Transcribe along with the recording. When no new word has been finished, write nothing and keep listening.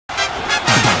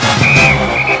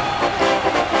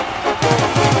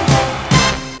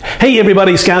Hey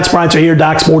everybody, Scott Spreitzer here,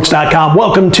 DocSports.com.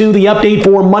 Welcome to the update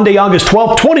for Monday, August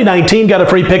 12th, 2019. Got a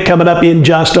free pick coming up in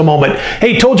just a moment.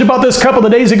 Hey, told you about this a couple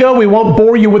of days ago. We won't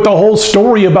bore you with the whole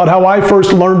story about how I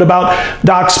first learned about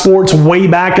Doc Sports way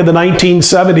back in the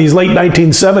 1970s, late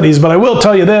 1970s, but I will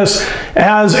tell you this,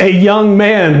 as a young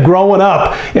man growing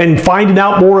up and finding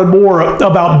out more and more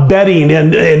about betting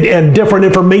and different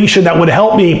information that would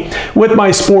help me with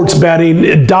my sports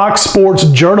betting, Doc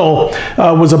Sports Journal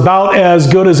was about as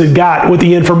good as it got with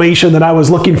the information that I was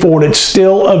looking for, and it's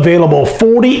still available.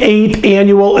 48th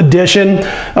annual edition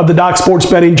of the Doc Sports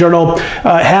Betting Journal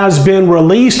has been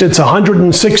released. It's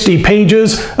 160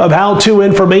 pages of how-to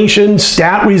information,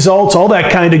 stat results, all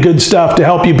that kind of good stuff to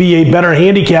help you be a better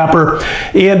handicapper.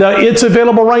 And it's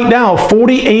available right now.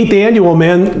 48th annual,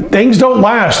 man. Things don't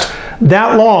last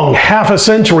that long, half a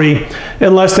century,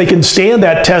 unless they can stand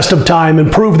that test of time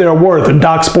and prove their worth, and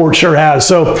Doc Sports sure has.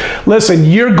 So listen,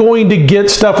 you're going to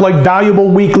get stuff like valuable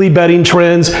weekly betting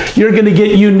trends, you're going to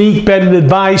get unique betting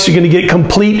advice, you're going to get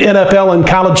complete NFL and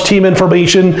college team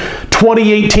information,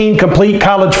 2018 complete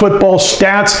college football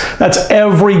stats, that's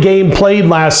every game played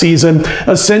last season,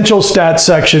 essential stats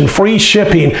section, free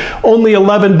shipping, only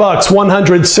 $11,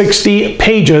 160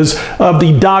 pages of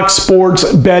the Doc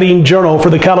Sports Betting Journal for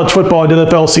the college football and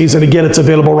NFL season. Again, it's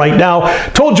available right now.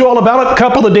 Told you all about it a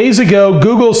couple of days ago.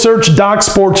 Google search Doc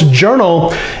Sports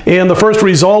Journal, and the first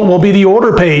result will be the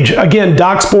order page. Again,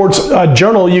 Doc Sports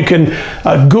Journal, you can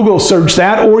Google search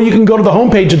that, or you can go to the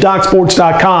homepage of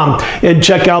DocSports.com and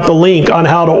check out the link on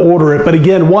how to order it. But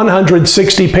again,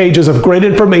 160 pages of great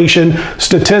information,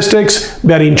 statistics,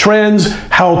 betting trends,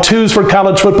 how-tos for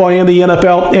college football and the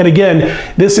NFL. And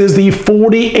again, this is the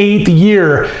 48th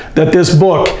year that this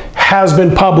book has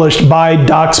been published by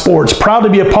Doc Sports. Proud to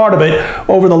be a part of it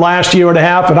over the last year and a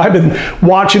half, and I've been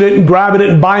watching it and grabbing it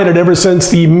and buying it ever since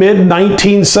the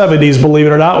mid-1970s, believe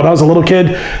it or not, when I was a little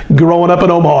kid growing up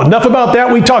in Omaha. Enough about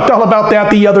that. We talked all about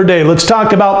that the other day. Let's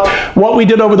talk about what we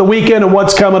did over the weekend and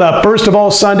what's coming up. First of all,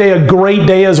 Sunday, a great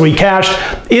day as we cashed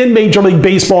in Major League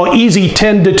Baseball. Easy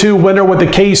 10-2 winner with the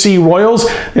KC Royals.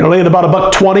 They landed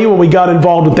about $1.20 when we got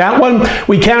involved with that one.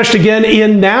 We cashed again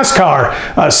in NASCAR.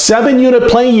 A 7-unit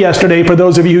play yesterday for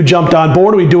those of you who jumped on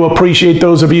board. We do appreciate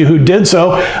those of you who did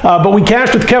so. But we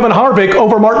cashed with Kevin Harvick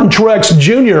over Martin Truex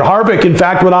Jr. Harvick, in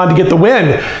fact, went on to get the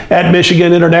win at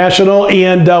Michigan International.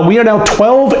 And we are now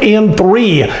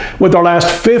 12-3 with our last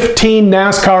 15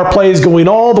 NASCAR plays going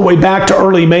all the way back to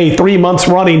early May, 3 months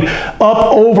running, up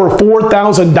over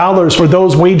 $4,000 for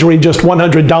those wagering just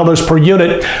 $100 per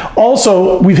unit.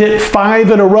 Also, we've hit 5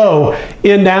 in a row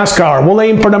in NASCAR. We'll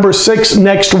aim for number 6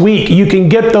 next week. You can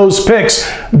get those picks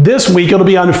this week. It'll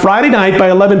be on Friday night by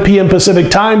 11 p.m. Pacific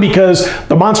time, because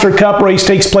the Monster Cup race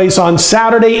takes place on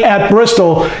Saturday at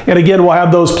Bristol. And again, we'll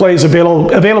have those plays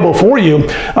available for you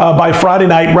by Friday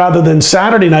night rather than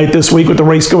Saturday night this week, with the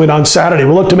race going on Saturday.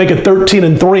 We'll look to make it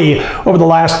 13-3 over the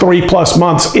last 3+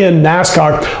 months in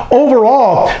NASCAR.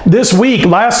 Overall, this week,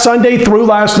 last Sunday through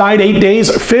last night, 8 days,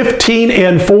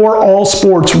 15-4 all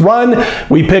sports run.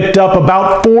 We picked up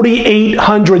about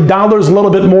 $4,800, a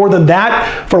little bit more than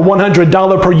that for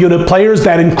 $100 per unit players.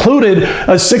 That included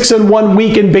a 6-1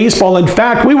 week in baseball. In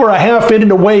fact, we were a half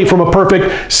inning away from a perfect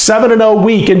 7-0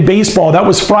 week in baseball. That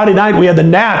was Friday night. We had the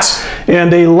Nats,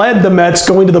 and they led the Mets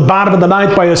going to the bottom of the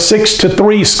ninth by a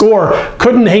 6-3 score.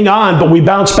 Couldn't hang on, but we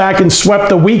bounced back and swept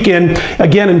the weekend,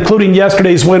 again, including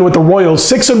yesterday's win with the Royals.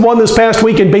 6-1 this past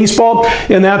week in baseball,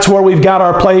 and that's where we've got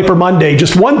our play for Monday.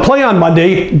 Just one play on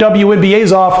Monday.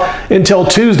 WNBA's off until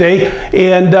Tuesday,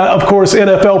 and of course,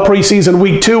 NFL preseason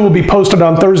week 2 will be posted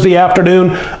on Thursday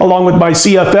afternoon along with my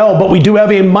CFL, but we do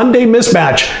have a Monday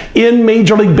mismatch in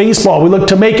Major League Baseball. We look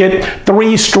to make it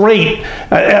 3 straight.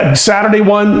 Saturday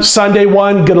 1, Sunday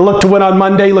 1, going to look to win on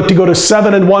Monday, look to go to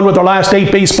 7-1 with our last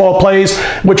 8 baseball plays,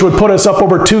 which would put us up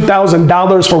over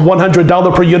 $2,000 for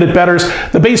 $100 per unit bettors.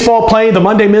 The baseball play, the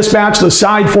Monday mismatch, the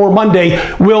side for Monday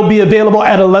will be available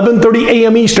at 11:30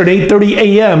 a.m. Eastern, 8:30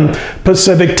 a.m.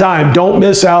 Pacific time. Don't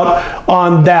miss out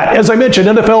on that. As I mentioned,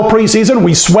 NFL preseason,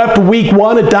 we swept week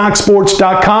 1 at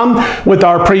DocSports.com with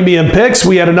our premium picks.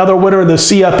 We had another winner in the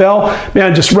CFL.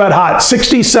 Man, just red hot.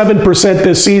 67%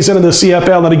 this season in the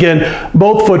CFL. And again,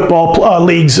 both football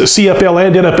leagues, CFL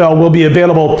and NFL, will be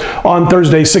available on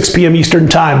Thursday, 6 p.m. Eastern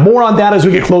time. More on that as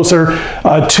we get closer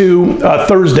to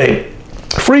Thursday.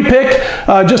 Free pick,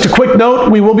 just a quick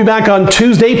note, we will be back on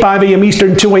Tuesday, 5 a.m.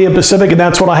 Eastern, 2 a.m. Pacific, and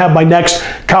that's when I have my next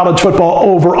college football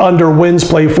over-under wins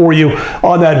play for you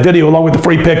on that video, along with the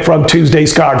free pick from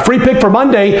Tuesday's card. Free pick for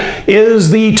Monday is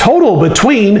the total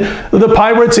between the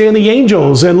Pirates and the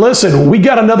Angels. And listen, we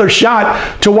got another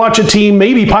shot to watch a team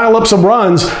maybe pile up some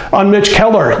runs on Mitch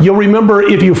Keller. You'll remember,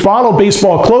 if you follow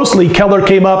baseball closely, Keller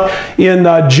came up in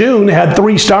June, had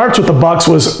 3 starts with the Bucs,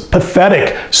 was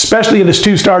pathetic, especially in his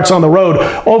 2 starts on the road.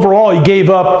 Overall, he gave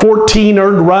up 14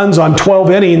 earned runs on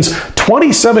 12 innings.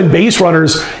 27 base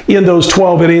runners in those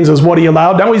 12 innings is what he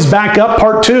allowed. Now he's back up,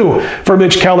 part 2 for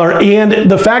Mitch Keller. And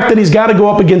the fact that he's got to go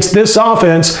up against this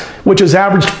offense, which has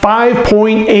averaged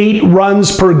 5.8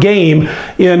 runs per game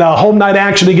in home night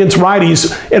action against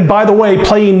righties. And by the way,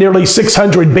 playing nearly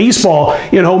 600 baseball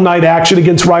in home night action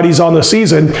against righties on the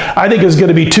season, I think is going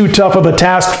to be too tough of a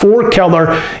task for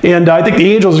Keller. And I think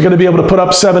the Angels are going to be able to put up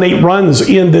 7-8 runs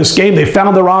in this game. They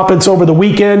found their offense over the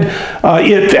weekend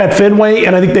at Fenway,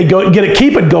 and I think they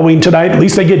keep it going tonight. At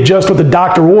least they get just what the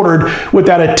doctor ordered with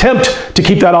that attempt to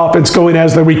keep that offense going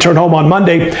as they return home on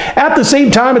Monday. At the same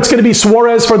time, it's going to be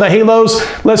Suarez for the Halos.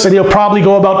 Listen, he'll probably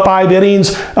go about 5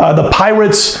 innings. The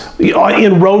Pirates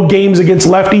in road games against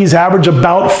lefties average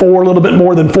about 4, a little bit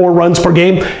more than 4 runs per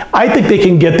game. I think they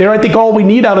can get there. I think all we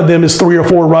need out of them is 3 or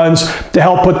 4 runs to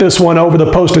help put this one over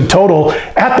the posted total.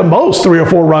 At the most, 3 or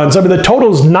 4 runs. I mean, the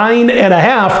total's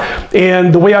 9.5,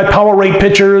 and the way I power rate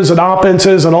pitchers and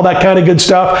offenses and all that kind of good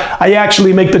stuff, I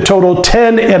actually make the total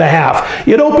 10.5.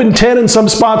 It opened 10 in some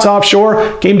spots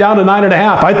offshore, came down to 9.5.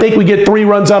 I think we get 3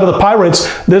 runs out of the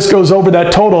Pirates. This goes over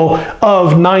that total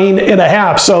of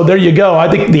 9.5. So there you go. I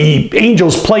think the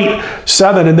Angels plate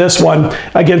 7 in this one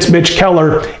against Mitch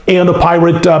Keller and the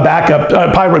Pirate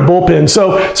Pirate bullpen.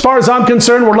 So as far as I'm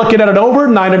concerned, we're looking at an over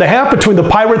 9.5 between the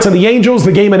Pirates and the Angels.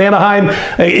 The game in Anaheim,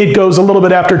 it goes a little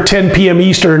bit after 10 p.m.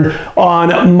 Eastern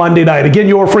on Monday night. Again,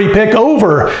 your free pick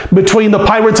over between the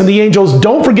Pirates and the Angels.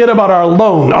 Don't forget about our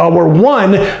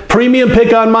one premium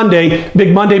pick on Monday,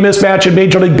 Big Monday mismatch in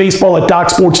Major League Baseball at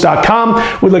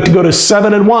DocSports.com. We'd like to go to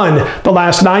 7-1 the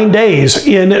last 9 days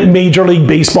in Major League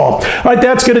Baseball. All right,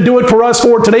 that's going to do it for us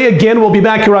for today. Again, we'll be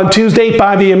back here on Tuesday,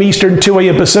 5 a.m. Eastern, 2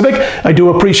 a.m. Pacific. I do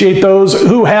appreciate those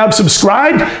who have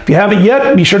subscribed. If you haven't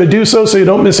yet, be sure to do so you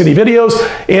don't miss any videos.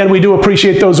 And we do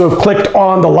appreciate those who have clicked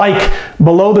on the like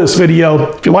below this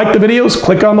video. If you like the videos,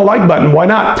 click on the like button. Why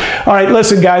not? All right,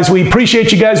 listen, guys, we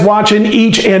appreciate you guys watching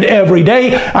each and every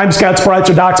day. I'm Scott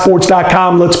Spreitzer,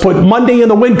 DocSports.com. Let's put Monday in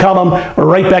the win column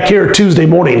right back here Tuesday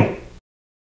morning.